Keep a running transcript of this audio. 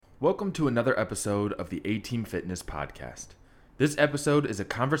Welcome to another episode of the A-Team Fitness Podcast. This episode is a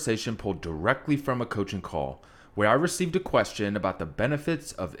conversation pulled directly from a coaching call where I received a question about the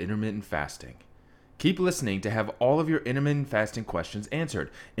benefits of intermittent fasting. Keep listening to have all of your intermittent fasting questions answered,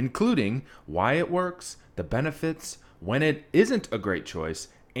 including why it works, the benefits, when it isn't a great choice,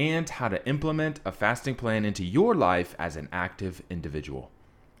 and how to implement a fasting plan into your life as an active individual.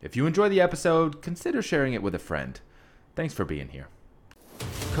 If you enjoy the episode, consider sharing it with a friend. Thanks for being here.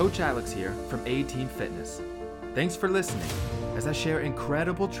 Coach Alex here from A-Team Fitness. Thanks for listening as I share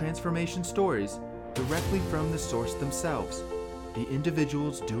incredible transformation stories directly from the source themselves, the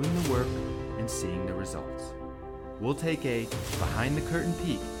individuals doing the work and seeing the results. We'll take a behind-the-curtain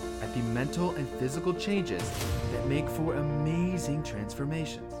peek at the mental and physical changes that make for amazing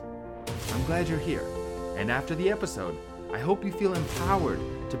transformations. I'm glad you're here, and after the episode, I hope you feel empowered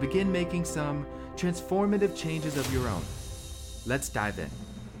to begin making some transformative changes of your own. Let's dive in.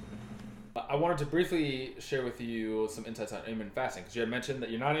 I wanted to briefly share with you some insights on intermittent fasting because you had mentioned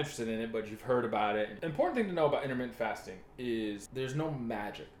that you're not interested in it, but you've heard about it. An important thing to know about intermittent fasting is there's no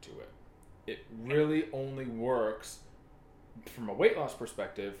magic to it. It really only works from a weight loss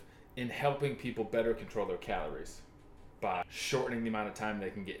perspective in helping people better control their calories by shortening the amount of time they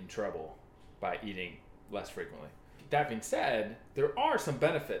can get in trouble by eating less frequently. That being said, there are some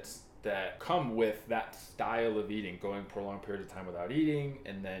benefits that come with that style of eating, going prolonged periods of time without eating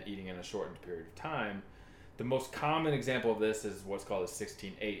and then eating in a shortened period of time. The most common example of this is what's called a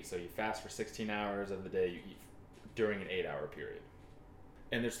 16-8. So you fast for 16 hours of the day, you eat during an 8-hour period.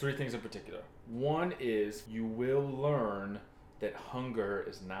 And there's three things in particular. One is you will learn that hunger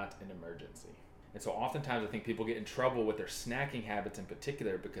is not an emergency. And so oftentimes I think people get in trouble with their snacking habits in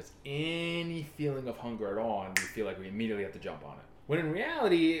particular because any feeling of hunger at all, and we feel like we immediately have to jump on it. When in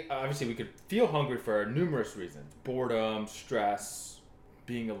reality, obviously we could feel hungry for numerous reasons. Boredom, stress,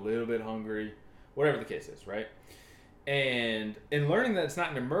 being a little bit hungry, whatever the case is, right? And in learning that it's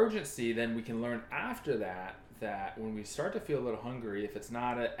not an emergency, then we can learn after that when we start to feel a little hungry, if it's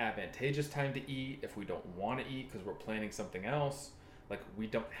not an advantageous time to eat, if we don't want to eat because we're planning something else, like we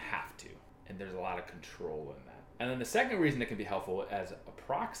don't have to. And there's a lot of control in that. And then the second reason it can be helpful as a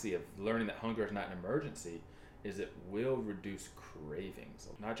proxy of learning that hunger is not an emergency is it will reduce cravings,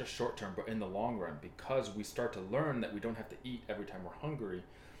 not just short term, but in the long run, because we start to learn that we don't have to eat every time we're hungry,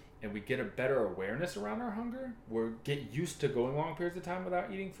 and we get a better awareness around our hunger. We get used to going long periods of time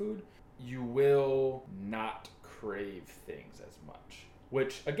without eating food. You will not crave things as much,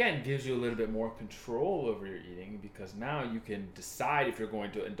 which again gives you a little bit more control over your eating because now you can decide if you're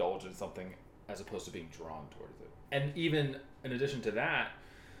going to indulge in something as opposed to being drawn towards it. And even in addition to that,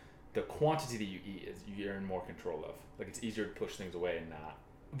 the quantity that you eat is you're in more control of. Like it's easier to push things away and not.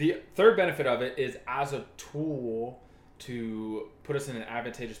 The third benefit of it is as a tool to put us in an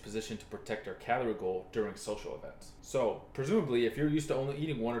advantageous position to protect our calorie goal during social events. So presumably if you're used to only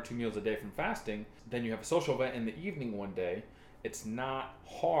eating 1 or 2 meals a day from fasting, then you have a social event in the evening one day, it's not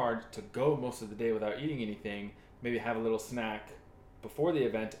hard to go most of the day without eating anything, maybe have a little snack before the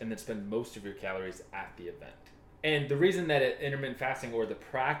event and then spend most of your calories at the event. And the reason that intermittent fasting or the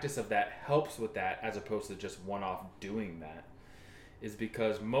practice of that helps with that as opposed to just one-off doing that is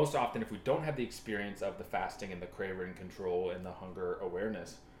because most often if we don't have the experience of the fasting and the craving control and the hunger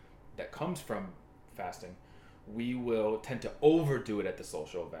awareness that comes from fasting, we will tend to overdo it at the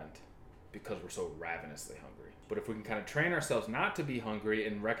social event because we're so ravenously hungry. But if we can kind of train ourselves not to be hungry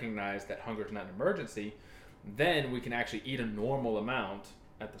and recognize that hunger is not an emergency, then we can actually eat a normal amount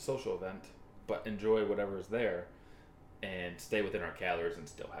at the social event but enjoy whatever is there and stay within our calories and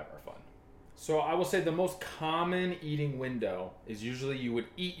still have our fun. So I will say the most common eating window is usually you would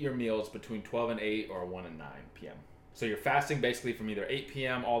eat your meals between 12 and 8 or 1 and 9 p.m. So you're fasting basically from either 8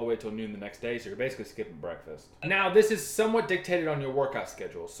 p.m. all the way till noon the next day, so you're basically skipping breakfast. Now this is somewhat dictated on your workout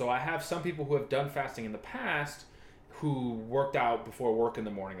schedule. So I have some people who have done fasting in the past who worked out before work in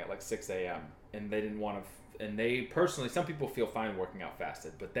the morning at like 6 a.m. and they didn't want to and they personally, some people feel fine working out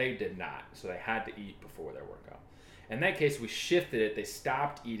fasted, but they did not. So they had to eat before their workout. In that case, we shifted it. They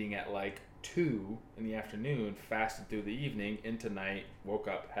stopped eating at like 2 in the afternoon, fasted through the evening into night, woke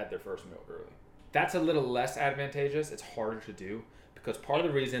up, had their first meal early. That's a little less advantageous. It's harder to do because part of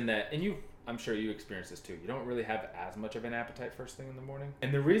the reason that, and I'm sure you experience this too, you don't really have as much of an appetite first thing in the morning.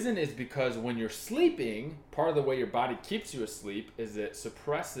 And the reason is because when you're sleeping, part of the way your body keeps you asleep is it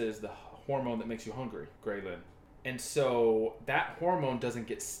suppresses the hormone that makes you hungry, ghrelin. And so that hormone doesn't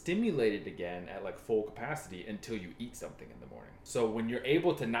get stimulated again at like full capacity until you eat something in the morning. So when you're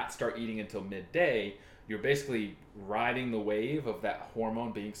able to not start eating until midday, you're basically riding the wave of that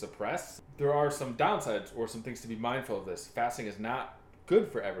hormone being suppressed. There are some downsides or some things to be mindful of this. Fasting is not good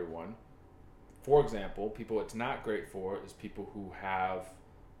for everyone. For example, people it's not great for is people who have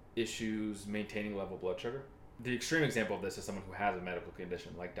issues maintaining level blood sugar. The extreme example of this is someone who has a medical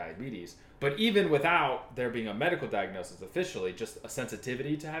condition like diabetes. But even without there being a medical diagnosis officially, just a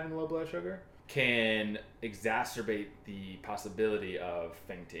sensitivity to having low blood sugar can exacerbate the possibility of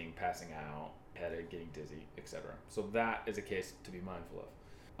fainting, passing out, headache, getting dizzy, etc. So that is a case to be mindful of.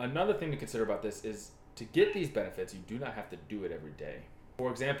 Another thing to consider about this is to get these benefits, you do not have to do it every day. For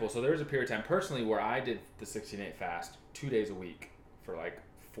example, so there was a period of time personally where I did the 16-8 fast 2 days a week for like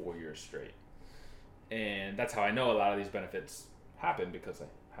 4 years straight. And that's how I know a lot of these benefits happen, because they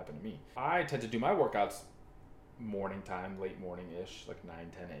happen to me. I tend to do my workouts morning time, late morning-ish, like 9,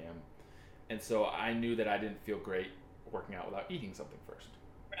 10 a.m. And so I knew that I didn't feel great working out without eating something first.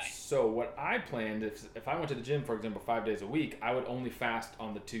 Right. So what I planned, if I went to the gym, for example, 5 days a week, I would only fast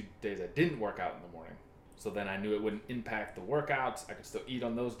on the 2 days I didn't work out in the morning. So then I knew it wouldn't impact the workouts. I could still eat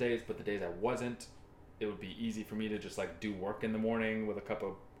on those days, but the days I wasn't, it would be easy for me to just like do work in the morning with a cup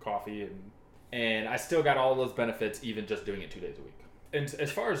of coffee, and I still got all those benefits even just doing it 2 days a week. And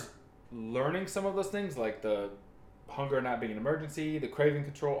as far as learning some of those things, like the hunger not being an emergency, the craving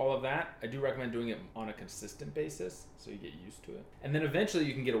control, all of that, I do recommend doing it on a consistent basis so you get used to it. And then eventually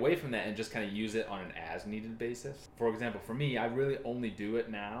you can get away from that and just kind of use it on an as needed basis. For example, for me, I really only do it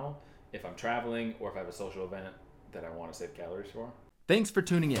now if I'm traveling or if I have a social event that I want to save calories for. Thanks for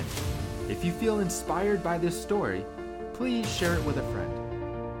tuning in. If you feel inspired by this story, please share it with a friend.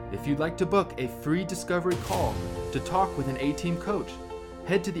 If you'd like to book a free discovery call to talk with an A-Team coach,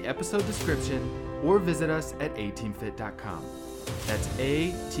 head to the episode description or visit us at ateamfit.com. That's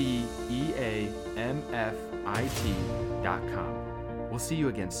ATEAMFIT.com. We'll see you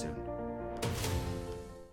again soon.